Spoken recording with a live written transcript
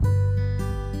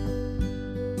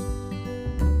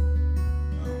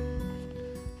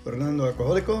Fernando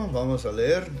Alcohólico. Vamos a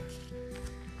leer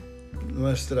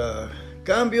nuestro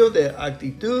cambio de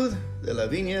actitud de la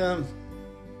viña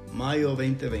mayo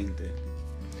 2020.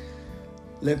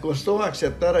 Le costó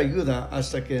aceptar ayuda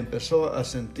hasta que empezó a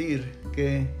sentir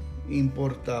que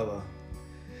importaba.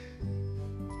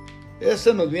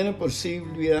 Esta nos viene por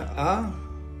Silvia A.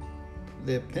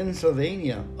 de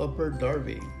Pennsylvania, Upper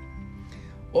Darby.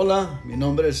 Hola, mi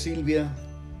nombre es Silvia.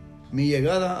 Mi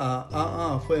llegada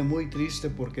a AA fue muy triste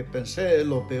porque pensé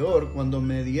lo peor cuando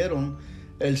me dieron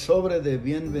el sobre de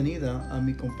bienvenida a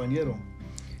mi compañero,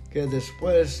 que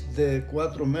después de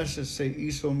 4 meses se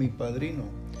hizo mi padrino.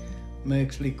 Me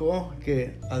explicó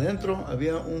que adentro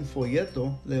había un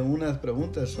folleto de unas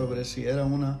preguntas sobre si era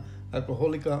una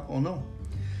alcohólica o no.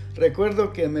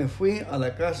 Recuerdo que me fui a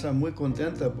la casa muy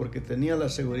contenta porque tenía la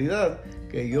seguridad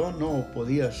que yo no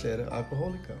podía ser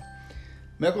alcohólica.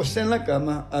 Me acosté en la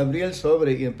cama, abrí el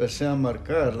sobre y empecé a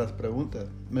marcar las preguntas.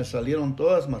 Me salieron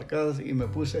todas marcadas y me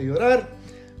puse a llorar,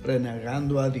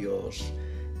 renegando a Dios.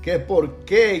 Que por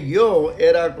qué yo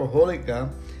era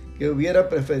alcohólica, que hubiera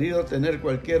preferido tener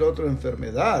cualquier otra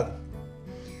enfermedad.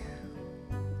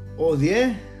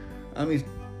 Odié a mis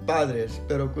padres,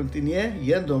 pero continué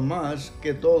yendo más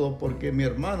que todo porque mi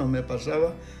hermano me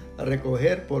pasaba a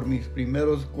recoger por mis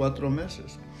primeros 4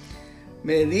 meses.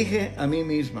 Me dije a mí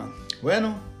misma,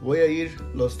 bueno, voy a ir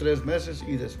los 3 meses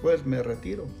y después me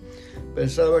retiro.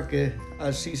 Pensaba que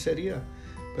así sería,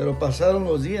 pero pasaron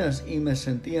los días y me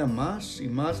sentía más y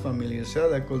más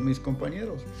familiarizada con mis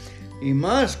compañeros. Y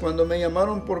más cuando me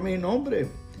llamaron por mi nombre.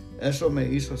 Eso me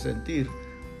hizo sentir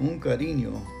un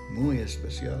cariño muy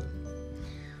especial.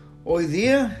 Hoy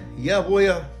día ya voy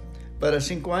para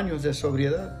 5 años de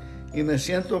sobriedad y me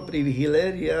siento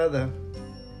privilegiada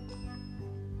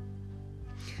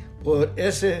por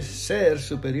ese ser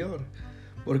superior,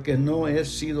 porque no he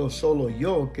sido solo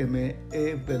yo que me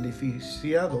he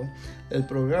beneficiado del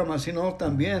programa, sino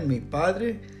también mi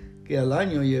padre, que al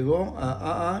año llegó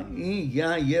a AA y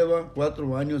ya lleva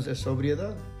 4 años de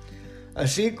sobriedad.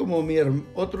 Así como mi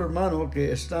otro hermano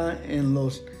que está en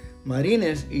los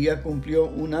Marines y ya cumplió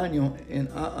 1 año en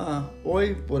AA.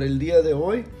 Hoy, por el día de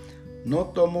hoy, no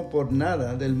tomo por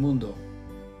nada del mundo.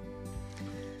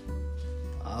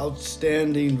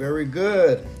 Outstanding, very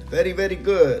good, very, very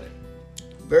good.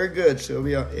 Very good,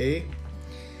 Silvia A.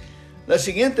 La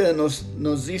siguiente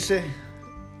nos dice,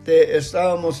 te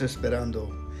estábamos esperando.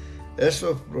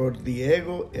 Eso por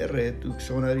Diego R.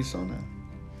 Tucson, Arizona.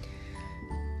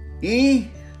 Y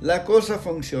la cosa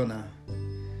funciona.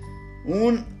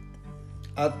 Un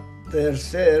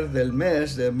tercer del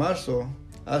mes de marzo,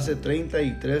 hace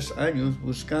 33 años,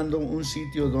 buscando un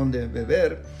sitio donde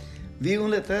beber, vi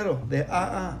un letrero de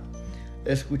AA.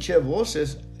 Escuché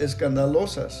voces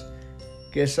escandalosas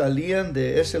que salían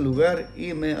de ese lugar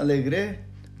y me alegré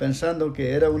pensando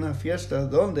que era una fiesta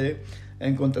donde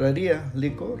encontraría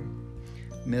licor.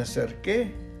 Me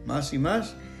acerqué más y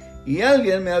más y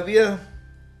alguien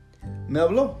me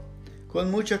habló con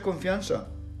mucha confianza.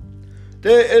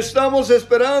 Te estamos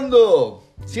esperando.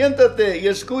 Siéntate y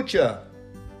escucha.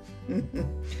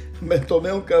 Me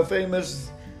tomé un café y me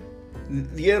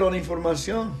dieron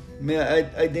información. Me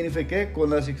identifiqué con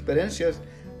las experiencias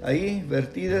ahí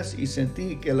vertidas y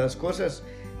sentí que las cosas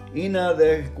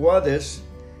inadecuadas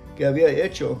que había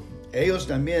hecho, ellos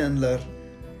también las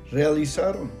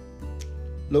realizaron.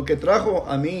 Lo que trajo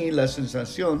a mí la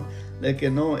sensación de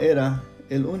que no era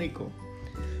el único.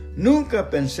 Nunca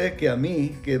pensé que a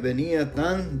mí, que venía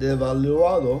tan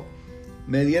devaluado,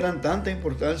 me dieran tanta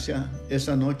importancia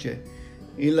esa noche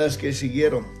y las que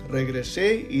siguieron.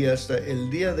 Regresé y hasta el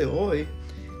día de hoy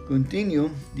continúo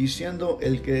diciendo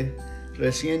el que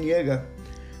recién llega.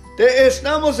 Te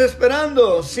estamos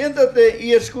esperando, siéntate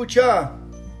y escucha.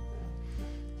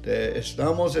 Te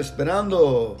estamos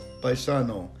esperando,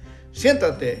 paisano.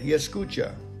 Siéntate y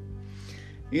escucha.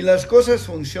 Y las cosas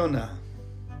funcionan.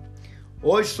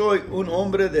 Hoy soy un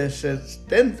hombre de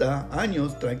 70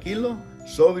 años, tranquilo,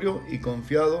 sobrio y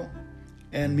confiado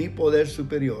en mi poder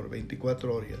superior,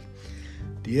 24 horas.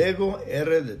 Diego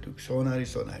R. de Tucson,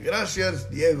 Arizona. Gracias,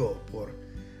 Diego, por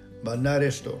mandar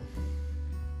esto,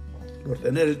 por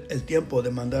tener el tiempo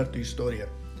de mandar tu historia.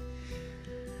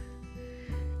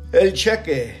 El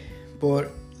cheque por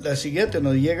la siguiente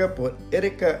nos llega por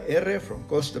Erika R. from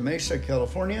Costa Mesa,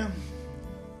 California.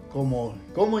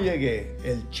 ¿Cómo llegué?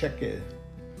 El cheque.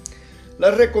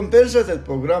 Las recompensas del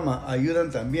programa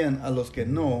ayudan también a los que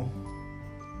no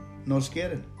nos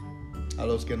quieren.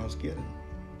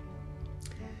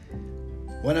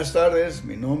 Buenas tardes,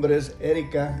 mi nombre es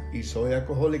Erika y soy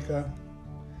alcohólica.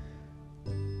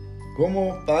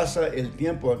 ¿Cómo pasa el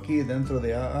tiempo aquí dentro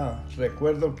de AA?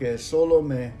 Recuerdo que solo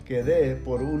me quedé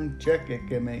por un cheque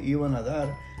que me iban a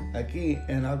dar aquí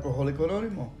en Alcohólico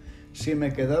Anónimo. Si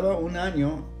me quedaba un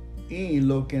año y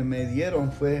lo que me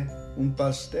dieron fue un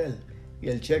pastel y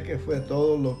el cheque fue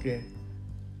todo lo que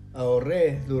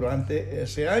ahorré durante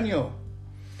ese año.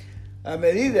 A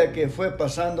medida que fue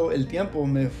pasando el tiempo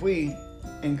me fui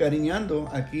encariñando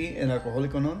aquí en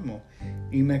Alcohólico Anónimo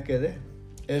y me quedé.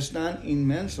 Es tan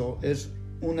inmenso, es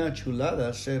una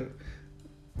chulada ser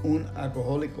un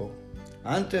alcohólico.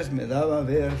 Antes me daba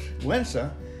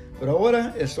vergüenza, pero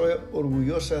ahora estoy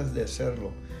orgullosa de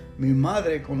serlo. Mi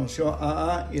madre conoció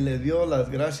a AA y le dio las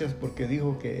gracias porque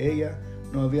dijo que ella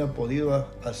no había podido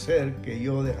hacer que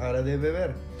yo dejara de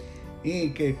beber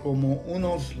y que como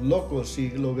unos locos sí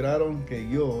lograron que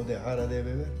yo dejara de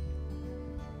beber.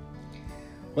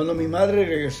 Cuando mi madre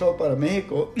regresó para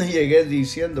México, llegué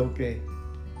diciendo que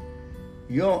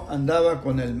yo andaba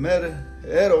con el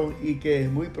mero y que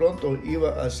muy pronto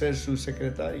iba a ser su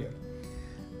secretaria.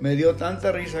 Me dio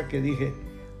tanta risa que dije,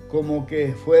 como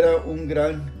que fuera un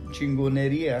gran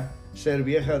chingonería ser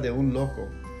vieja de un loco.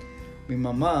 Mi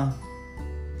mamá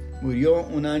murió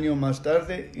un año más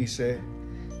tarde y se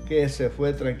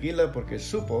fue tranquila porque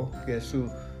supo que su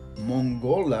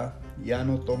mongola ya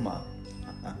no tomaba.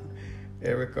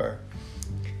 Erika.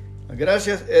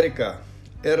 Gracias, Erika.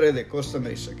 R de Costa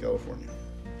Mesa, California.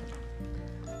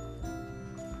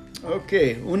 Ok,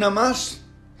 una más.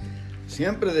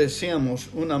 Siempre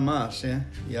decíamos una más,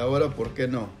 y ahora, ¿por qué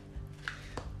no?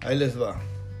 Ahí les va.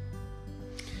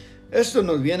 Esto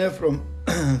nos viene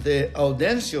de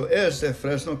Audencio S. de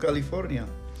Fresno, California.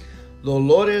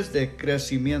 Dolores de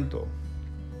crecimiento.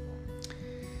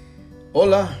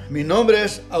 Hola, mi nombre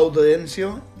es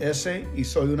Audencio S. y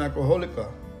soy un alcohólico.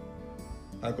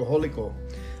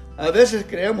 A veces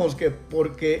creemos que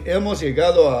porque hemos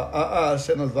llegado a AA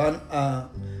se nos van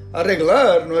a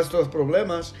arreglar nuestros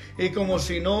problemas y como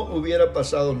si no hubiera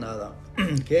pasado nada.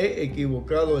 Qué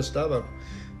equivocado estaba,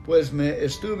 pues me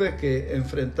estuve que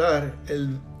enfrentar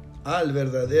al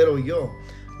verdadero yo,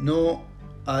 no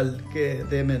al que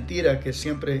de mentira que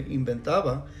siempre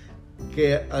inventaba,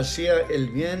 que hacía el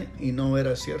bien y no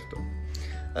era cierto.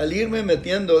 Al irme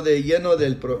metiendo de lleno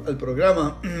al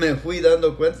programa, me fui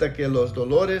dando cuenta que los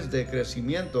dolores de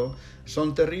crecimiento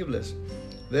son terribles.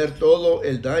 Ver todo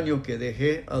el daño que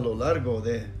dejé a lo largo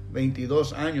de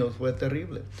 22 años fue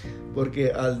terrible,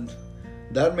 porque al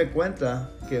darme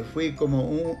cuenta que fui como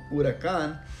un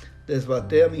huracán,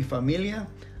 desbaté a mi familia,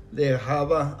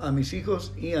 dejaba a mis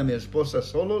hijos y a mi esposa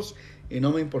solos y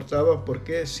no me importaba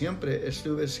porque siempre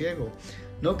estuve ciego.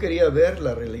 No quería ver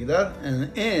la realidad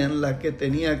en la que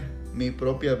tenía mi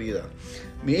propia vida.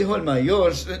 Mi hijo el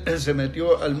mayor se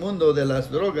metió al mundo de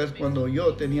las drogas cuando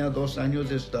yo tenía 2 años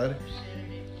de estar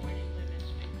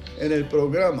en el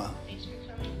programa.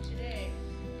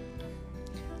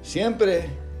 Siempre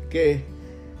que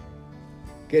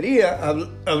quería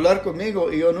hablar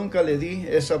conmigo y yo nunca le di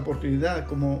esa oportunidad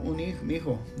como un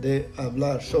hijo de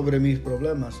hablar sobre mis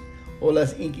problemas o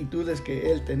las inquietudes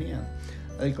que él tenía.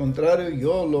 Al contrario,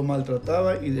 yo lo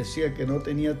maltrataba y decía que no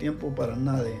tenía tiempo para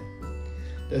nadie.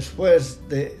 Después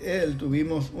de él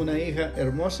tuvimos una hija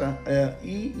hermosa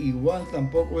y igual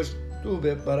tampoco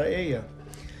estuve para ella.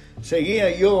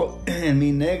 Seguía yo en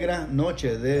mi negra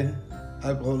noche de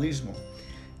alcoholismo.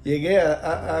 Llegué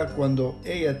a cuando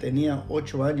ella tenía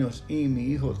 8 años y mi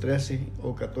hijo 13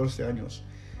 o 14 años.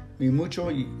 Mi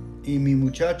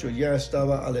muchacho ya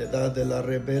estaba a la edad de la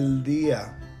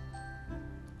rebeldía.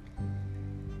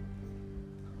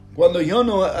 Cuando yo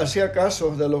no hacía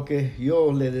caso de lo que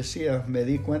yo le decía, me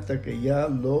di cuenta que ya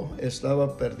lo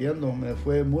estaba perdiendo. Me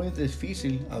fue muy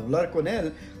difícil hablar con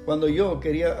él cuando yo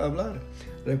quería hablar.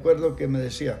 Recuerdo que me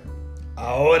decía,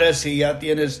 ahora sí ya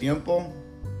tienes tiempo,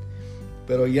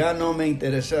 pero ya no me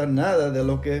interesa nada de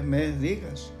lo que me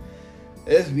digas.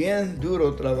 Es bien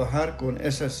duro trabajar con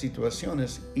esas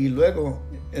situaciones y luego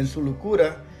en su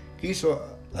locura quiso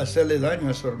hacerle daño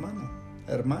a su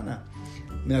hermana.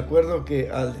 Me acuerdo que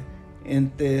al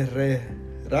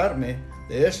enterrarme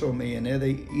de eso me llené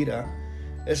de ira,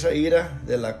 esa ira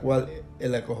de la cual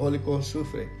el alcohólico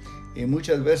sufre y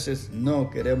muchas veces no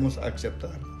queremos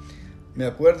aceptar. Me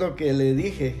acuerdo que le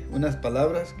dije unas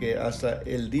palabras que hasta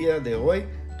el día de hoy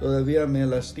todavía me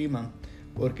lastiman,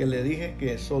 porque le dije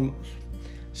que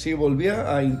si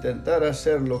volvía a intentar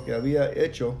hacer lo que había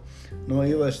hecho, no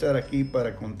iba a estar aquí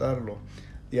para contarlo.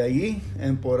 De allí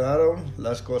empeoraron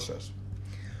las cosas.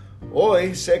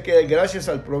 Hoy sé que gracias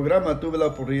al programa tuve la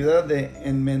oportunidad de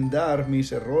enmendar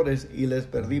mis errores y les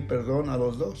pedí perdón a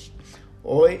los dos.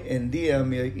 Hoy en día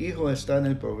mi hijo está en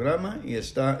el programa y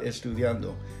está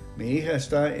estudiando. Mi hija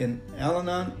está en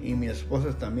Al-Anon y mi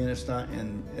esposa también está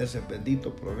en ese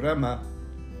bendito programa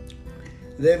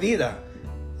de vida,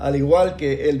 al igual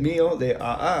que el mío de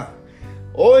AA.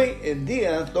 Hoy en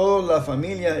día toda la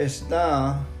familia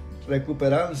está en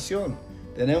recuperación.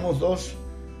 Tenemos 2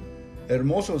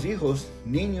 hermosos hijos,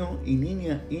 niño y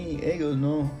niña, y ellos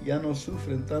ya no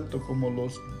sufren tanto como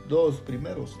los 2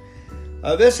 primeros.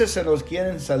 A veces se nos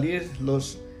quieren salir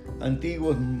los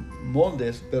antiguos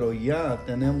moldes, pero ya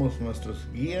tenemos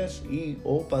nuestros guías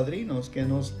o padrinos que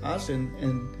nos hacen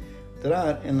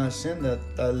entrar en la senda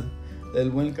del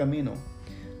buen camino,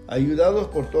 ayudados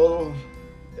por todos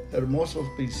hermosos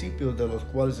principios de los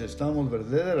cuales estamos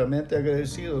verdaderamente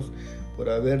agradecidos por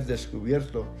haber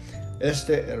descubierto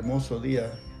este hermoso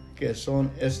día, que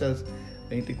son estas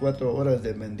 24 horas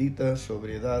de bendita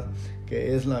sobriedad,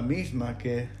 que es la misma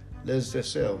que les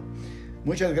deseo.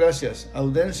 Muchas gracias.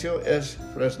 Audencio es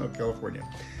Fresno, California.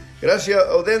 Gracias,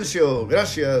 Audencio.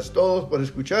 Gracias a todos por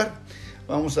escuchar.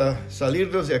 Vamos a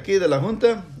salirnos de aquí de la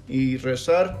junta y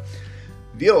rezar.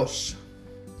 Dios,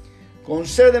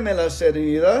 concédeme la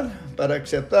serenidad para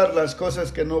aceptar las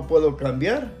cosas que no puedo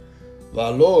cambiar,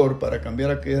 valor para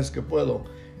cambiar aquellas que puedo,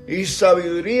 y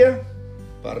sabiduría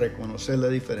para reconocer la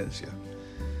diferencia.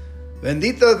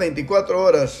 Benditas 24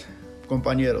 horas,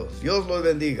 compañeros. Dios los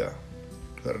bendiga.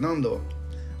 Fernando,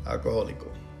 alcohólico.